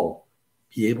all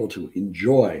be able to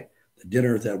enjoy the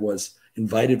dinner that was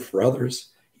invited for others.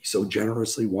 He so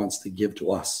generously wants to give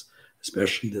to us,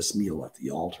 especially this meal at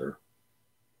the altar.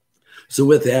 So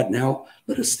with that, now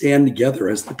let us stand together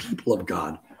as the people of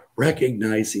God,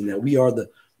 recognizing that we are the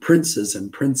princes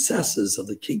and princesses of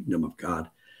the kingdom of God,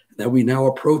 and that we now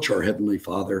approach our Heavenly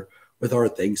Father with our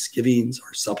thanksgivings,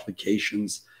 our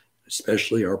supplications,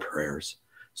 especially our prayers.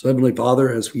 So Heavenly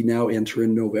Father, as we now enter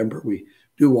in November, we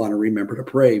do want to remember to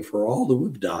pray for all who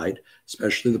have died,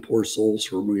 especially the poor souls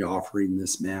whom we are offering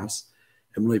this Mass.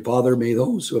 Heavenly Father, may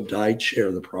those who have died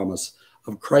share the promise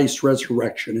of Christ's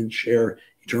resurrection and share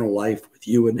eternal life with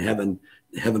you in heaven,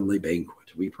 the heavenly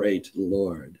banquet. We pray to the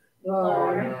Lord.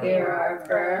 Lord, hear our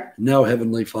prayer. Now,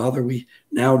 Heavenly Father, we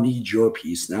now need your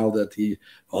peace. Now that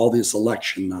all this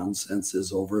election nonsense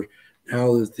is over,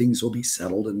 now the things will be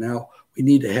settled, and now we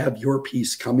need to have your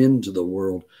peace come into the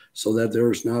world so that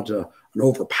there's not an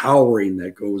overpowering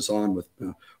that goes on with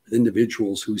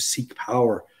individuals who seek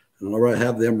power, and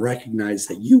have them recognize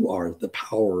that you are the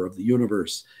power of the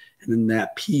universe, and in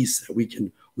that peace that we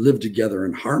can live together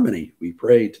in harmony. We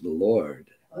pray to the Lord.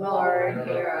 Lord,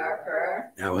 hear our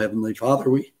prayer. Now, Heavenly Father,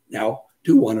 we now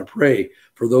do want to pray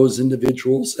for those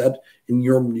individuals that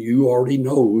you already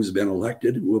know who's been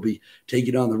elected and will be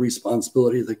taking on the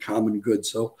responsibility of the common good.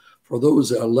 So for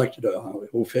those elected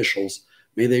officials,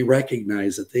 may they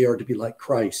recognize that they are to be like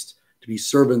Christ, to be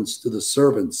servants to the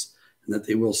servants, and that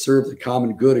they will serve the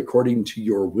common good according to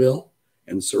your will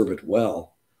and serve it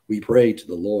well. We pray to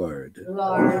the Lord.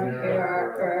 Lord, hear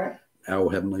our prayer. Now,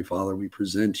 Heavenly Father, we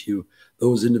present to you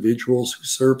those individuals who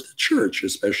serve the church,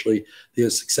 especially the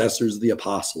successors of the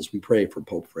apostles. We pray for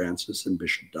Pope Francis and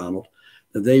Bishop Donald,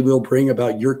 that they will bring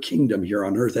about your kingdom here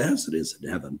on earth as it is in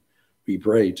heaven. We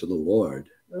pray to the Lord.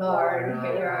 Lord,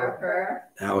 hear our prayer.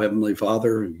 Now, Heavenly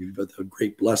Father, you've got the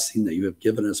great blessing that you have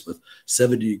given us with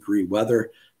 70-degree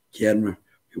weather. Again,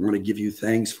 we want to give you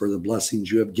thanks for the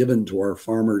blessings you have given to our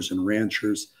farmers and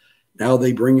ranchers. Now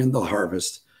they bring in the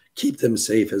harvest. Keep them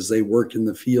safe as they work in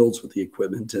the fields with the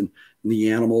equipment and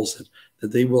the animals,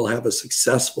 that they will have a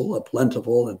successful, a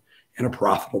plentiful, and a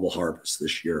profitable harvest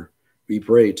this year. We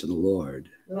pray to the Lord.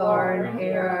 Lord,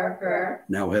 hear our prayer.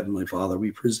 Now, Heavenly Father,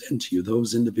 we present to you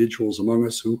those individuals among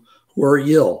us who are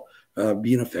ill,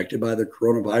 being affected by the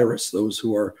coronavirus, those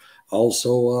who are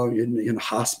also in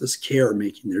hospice care,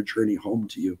 making their journey home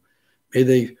to you. May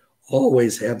they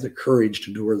always have the courage to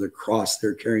endure the cross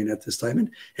they're carrying at this time.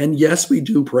 And yes, we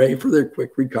do pray for their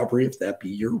quick recovery, if that be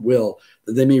your will,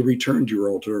 that they may return to your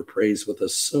altar of praise with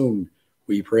us soon.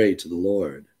 We pray to the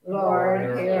Lord.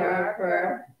 Lord, hear our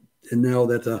prayer. And now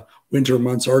that the winter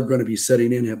months are going to be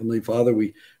setting in, Heavenly Father,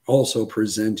 we also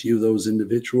present to you those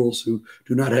individuals who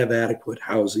do not have adequate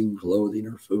housing, clothing,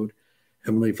 or food.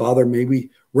 Heavenly Father, may we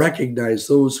recognize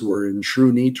those who are in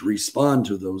true need to respond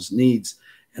to those needs,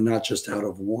 and not just out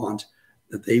of want,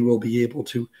 that they will be able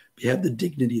to have the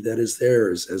dignity that is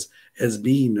theirs as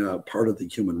being part of the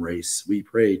human race. We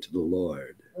pray to the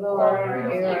Lord. Lord,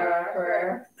 hear our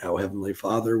prayer. Now, Heavenly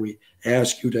Father, we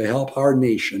ask you to help our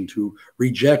nation to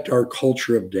reject our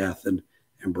culture of death and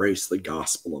embrace the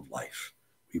gospel of life.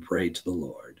 We pray to the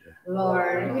Lord.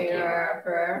 Lord, hear our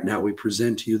prayer. Now we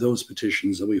present to you those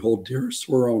petitions that we hold dearest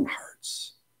to our own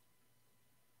hearts.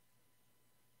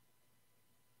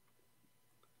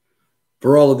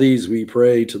 For all of these, we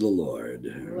pray to the Lord.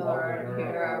 Lord,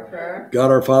 hear our prayer. God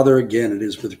our Father, again, it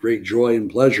is with great joy and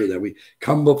pleasure that we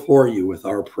come before you with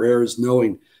our prayers,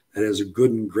 knowing that as a good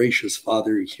and gracious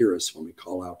Father, you hear us when we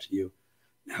call out to you.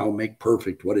 Now make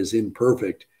perfect what is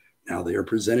imperfect. Now they are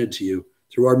presented to you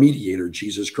through our mediator,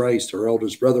 Jesus Christ, our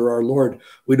eldest brother, our Lord,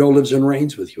 who know lives and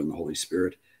reigns with you in the Holy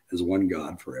Spirit as one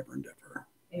God forever and ever.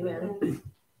 Amen.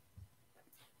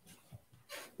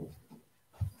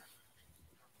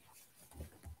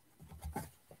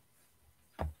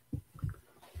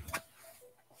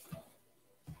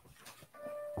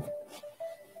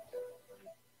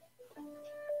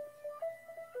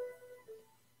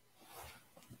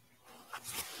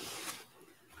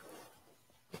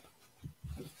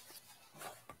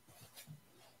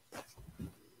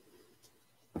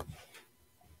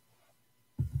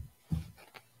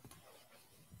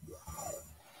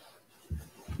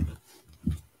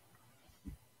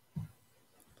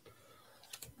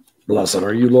 Blessed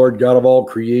are you, Lord God of all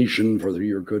creation, for through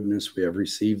your goodness we have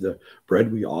received the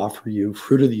bread we offer you,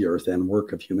 fruit of the earth and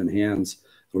work of human hands,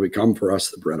 and we come for us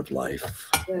the bread of life.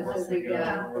 Blessed be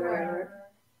God forever.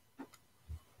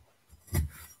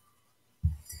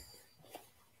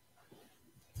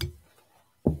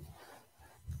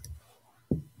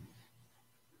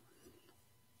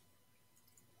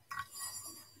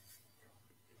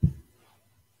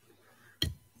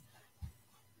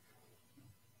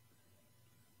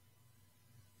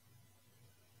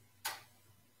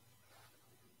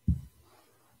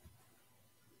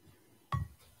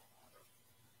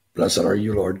 Blessed are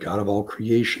you, Lord God of all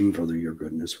creation, for through your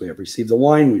goodness we have received the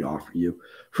wine we offer you,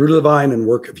 fruit of the vine and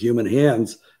work of human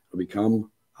hands, will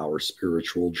become our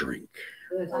spiritual drink.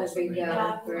 Blessed be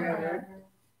God forever.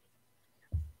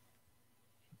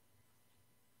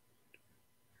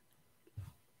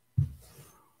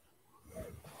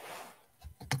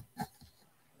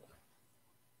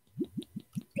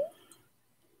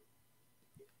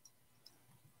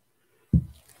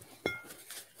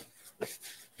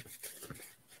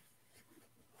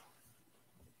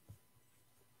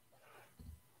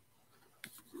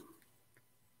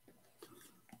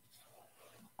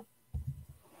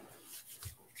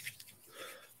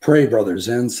 Pray, brothers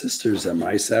and sisters, that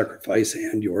my sacrifice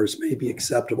and yours may be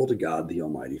acceptable to God, the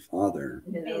Almighty Father.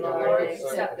 May the Lord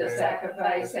accept the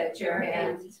sacrifice at your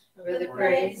hands for the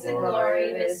praise and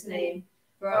glory of his name,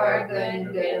 for our good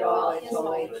and good of all his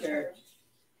holy church.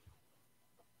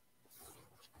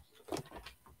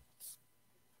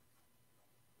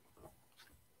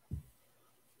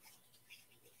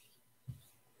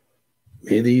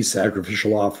 May these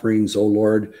sacrificial offerings, O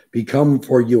Lord, become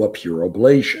for you a pure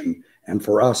oblation, and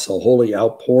for us a holy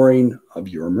outpouring of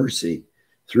your mercy,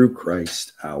 through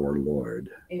Christ our Lord.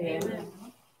 Amen.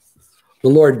 The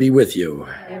Lord be with you.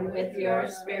 And with your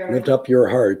spirit. Lift up your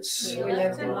hearts. We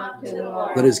lift them up to the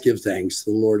Lord. Let us give thanks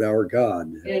to the Lord our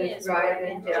God. It is right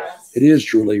and just. It is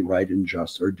truly right and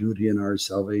just, our duty and our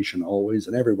salvation always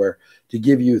and everywhere, to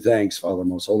give you thanks, Father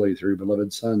most holy, through your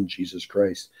beloved Son, Jesus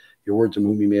Christ, your word, to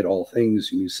whom you made all things,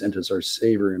 whom you sent as our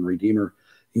Savior and Redeemer,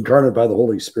 incarnate by the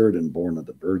Holy Spirit and born of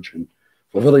the Virgin.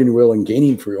 Fulfilling your will and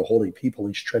gaining for your holy people,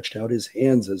 he stretched out his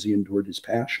hands as he endured his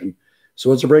passion,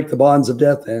 so as to break the bonds of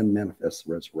death and manifest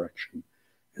the resurrection.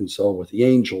 And so with the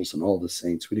angels and all the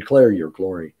saints, we declare your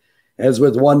glory, as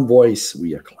with one voice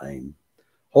we acclaim.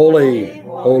 Holy,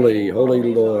 holy,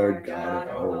 holy Lord, God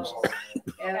of hosts.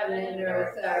 Heaven and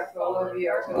earth are full of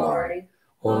your glory.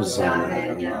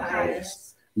 Hosanna in the highest.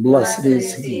 Blessed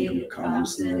is he who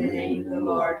comes in the name of the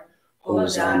Lord.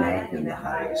 Hosanna in the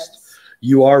highest.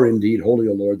 You are indeed holy,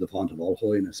 O Lord, the fount of all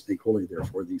holiness. Make holy,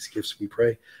 therefore, these gifts, we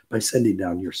pray, by sending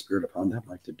down your Spirit upon them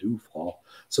like the dewfall,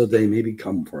 so that they may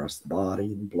become for us the body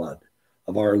and blood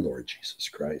of our Lord Jesus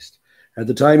Christ. At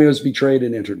the time he was betrayed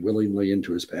and entered willingly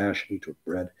into his passion, he took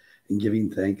bread, and giving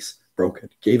thanks, broke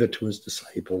it, gave it to his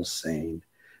disciples, saying,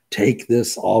 "Take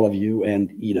this, all of you,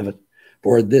 and eat of it,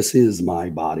 for this is my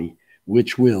body,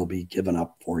 which will be given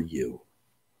up for you."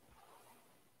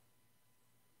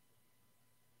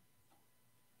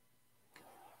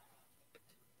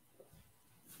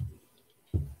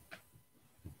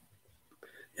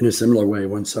 In a similar way,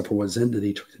 when supper was ended,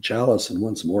 he took the chalice, and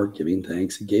once more giving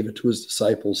thanks, he gave it to his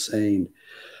disciples, saying,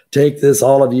 "Take this,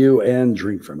 all of you, and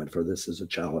drink from it, for this is a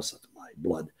chalice of my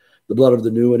blood, the blood of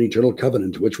the new and eternal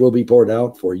covenant, which will be poured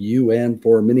out for you and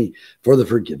for many for the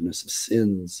forgiveness of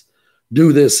sins.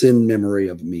 Do this in memory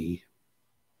of me."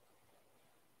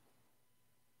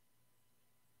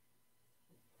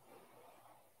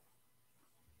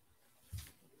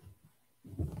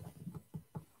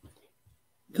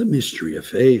 The mystery of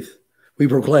faith. We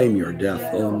proclaim your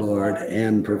death, O Lord,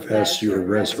 and profess your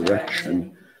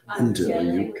resurrection until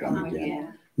you come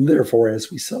again. Therefore,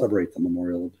 as we celebrate the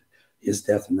memorial of his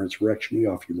death and resurrection, we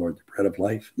offer you, Lord, the bread of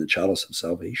life and the chalice of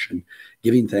salvation,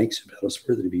 giving thanks you, us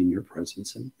worthy to be in your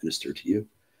presence and minister to you.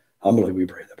 Humbly we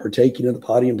pray that, partaking of the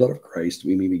body and blood of Christ,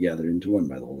 we may be gathered into one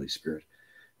by the Holy Spirit.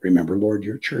 Remember, Lord,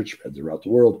 your church spread throughout the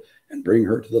world, and bring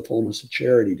her to the fullness of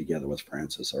charity, together with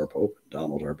Francis, our Pope, and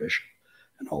Donald, our Bishop,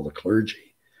 and all the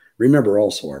clergy. Remember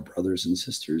also our brothers and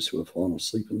sisters who have fallen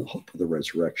asleep in the hope of the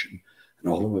resurrection, and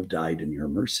all who have died in your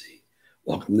mercy.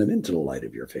 Welcome them into the light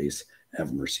of your face.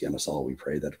 Have mercy on us all, we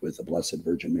pray, that with the Blessed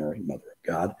Virgin Mary, Mother of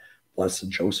God, Blessed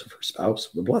Joseph, her spouse,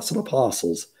 the blessed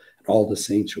apostles, and all the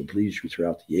saints who please you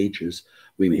throughout the ages,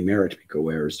 we may merit to be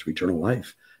co-heirs to eternal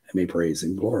life, and may praise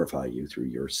and glorify you through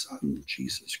your Son,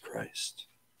 Jesus Christ.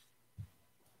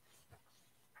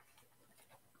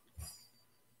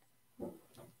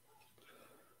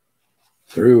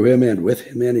 Through him and with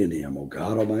him and in him, O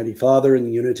God, Almighty Father, in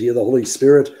the unity of the Holy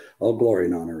Spirit, all glory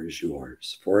and honor is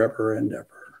yours, forever and ever.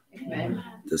 Amen.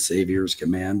 The Savior's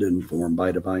command, informed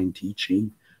by divine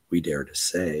teaching, we dare to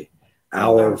say,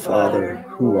 Our Father,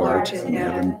 who art in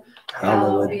heaven,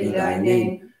 hallowed be thy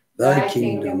name. Thy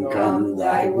kingdom come,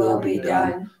 thy will be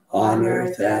done, on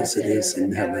earth as it is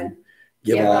in heaven.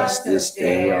 Give us this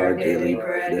day our daily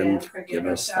bread, and forgive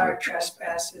us our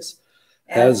trespasses,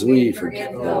 as we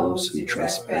forgive those who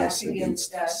trespass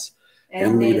against us.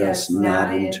 And lead us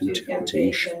not into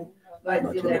temptation,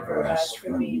 but deliver us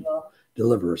from evil.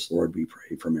 Deliver us, Lord, we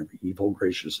pray, from every evil.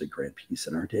 Graciously grant peace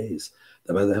in our days,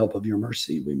 that by the help of your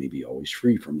mercy we may be always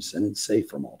free from sin and safe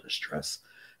from all distress,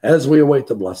 as we await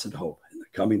the blessed hope and the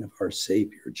coming of our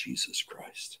Savior, Jesus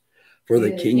Christ. For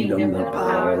the kingdom, the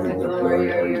power, and the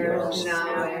glory are yours,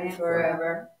 now and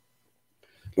forever.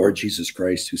 Lord Jesus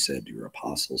Christ, who said to your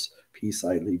apostles, "Peace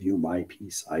I leave you, my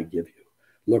peace I give you,"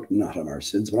 look not on our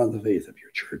sins, but on the faith of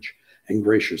your church, and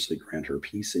graciously grant her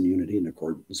peace and unity in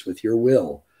accordance with your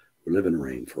will, who live and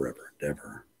reign forever and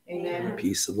ever. Amen. The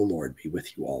peace of the Lord be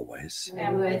with you always.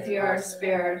 And with your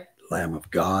spirit. Lamb of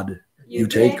God, you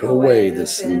take away the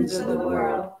sins of the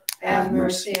world. Have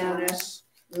mercy on us.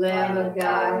 Lamb of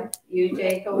God, you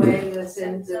take away the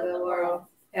sins of the world.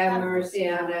 Have mercy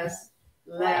on us.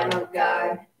 Lamb of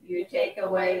God, you take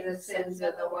away the sins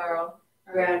of the world.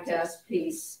 Grant us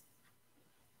peace.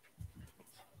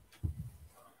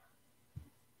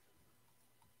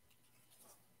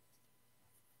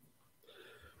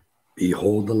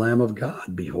 Behold the Lamb of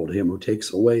God. Behold him who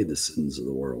takes away the sins of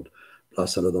the world.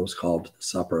 Blessed are those called to the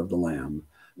supper of the Lamb.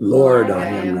 Lord, I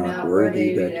am not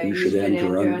worthy that you should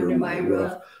enter under my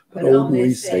roof, but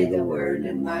only say the word,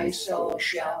 and my soul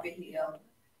shall be healed.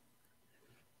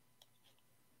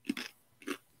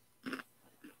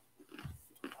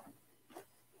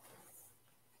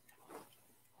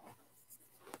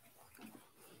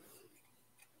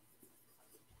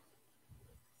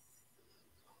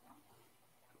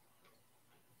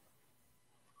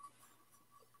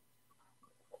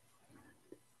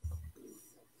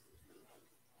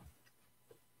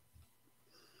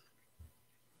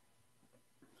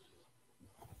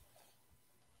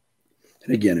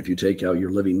 And again, if you take out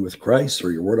your living with Christ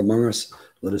or your word among us,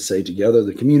 let us say together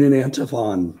the communion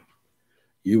antiphon.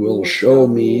 You will show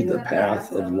me the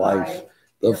path of life,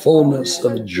 the fullness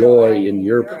of joy in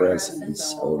your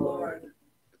presence, O Lord.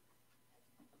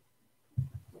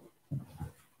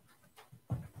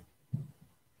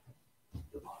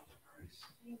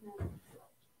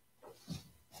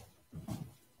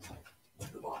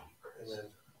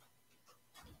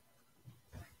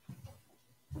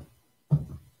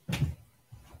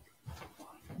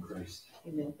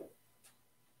 Amen.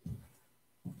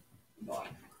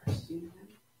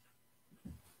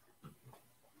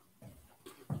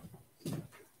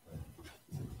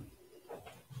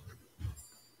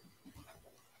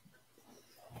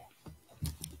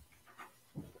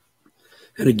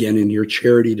 And again, in your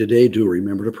charity today, do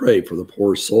remember to pray for the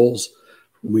poor souls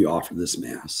whom we offer this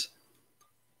Mass.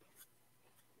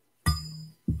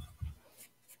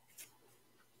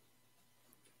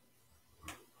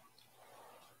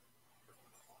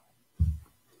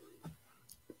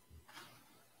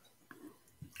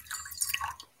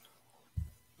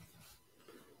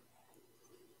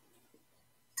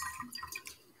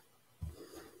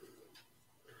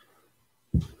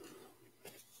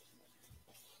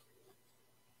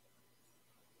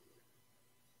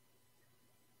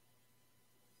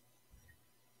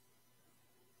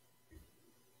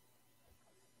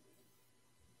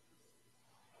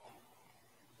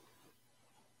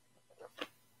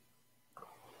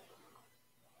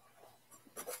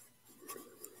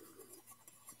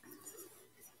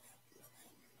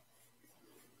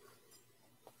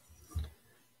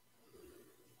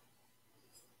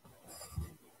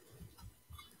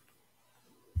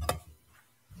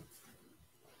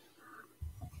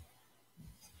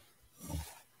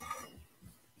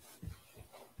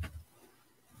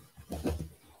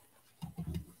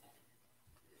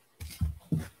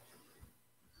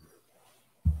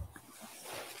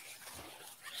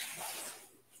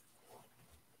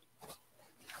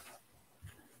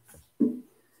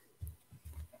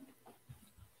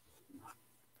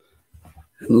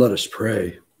 And let us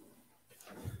pray.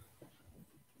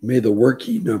 May the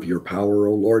working of your power,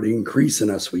 O Lord, increase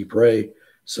in us, we pray,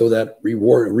 so that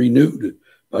renewed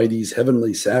by these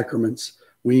heavenly sacraments,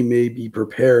 we may be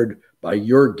prepared by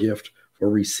your gift for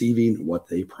receiving what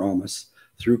they promise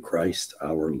through Christ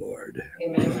our Lord.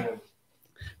 Amen.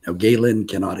 Now, Galen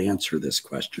cannot answer this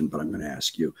question, but I'm going to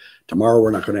ask you. Tomorrow,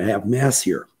 we're not going to have Mass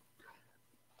here.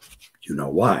 You know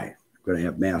why? We're going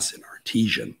to have Mass in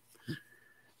Artesian.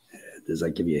 Does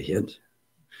that give you a hint?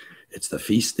 It's the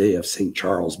feast day of St.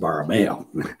 Charles Borromeo.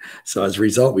 So as a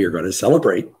result, we are going to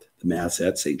celebrate the Mass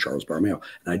at St. Charles Borromeo.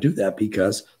 And I do that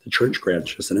because the church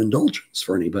grants us an indulgence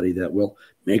for anybody that will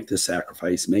make the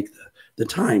sacrifice, make the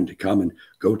time to come and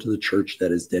go to the church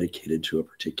that is dedicated to a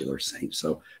particular saint.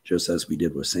 So just as we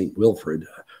did with St. Wilfrid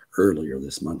earlier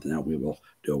this month, now we will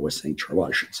do it with St. Charles. Well,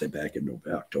 I should say back in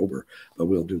October, but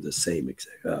we'll do the same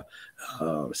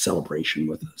celebration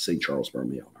with St. Charles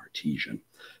Borromeo and Artesian.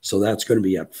 So that's going to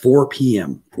be at 4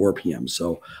 p.m.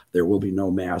 So there will be no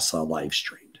Mass live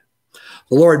streamed.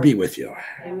 The Lord be with you.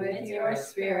 And with your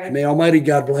spirit. And may Almighty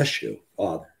God bless you,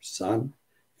 Father, Son,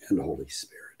 and Holy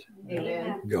Spirit.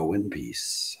 Amen. Go in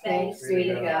peace. Thanks be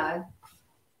to God.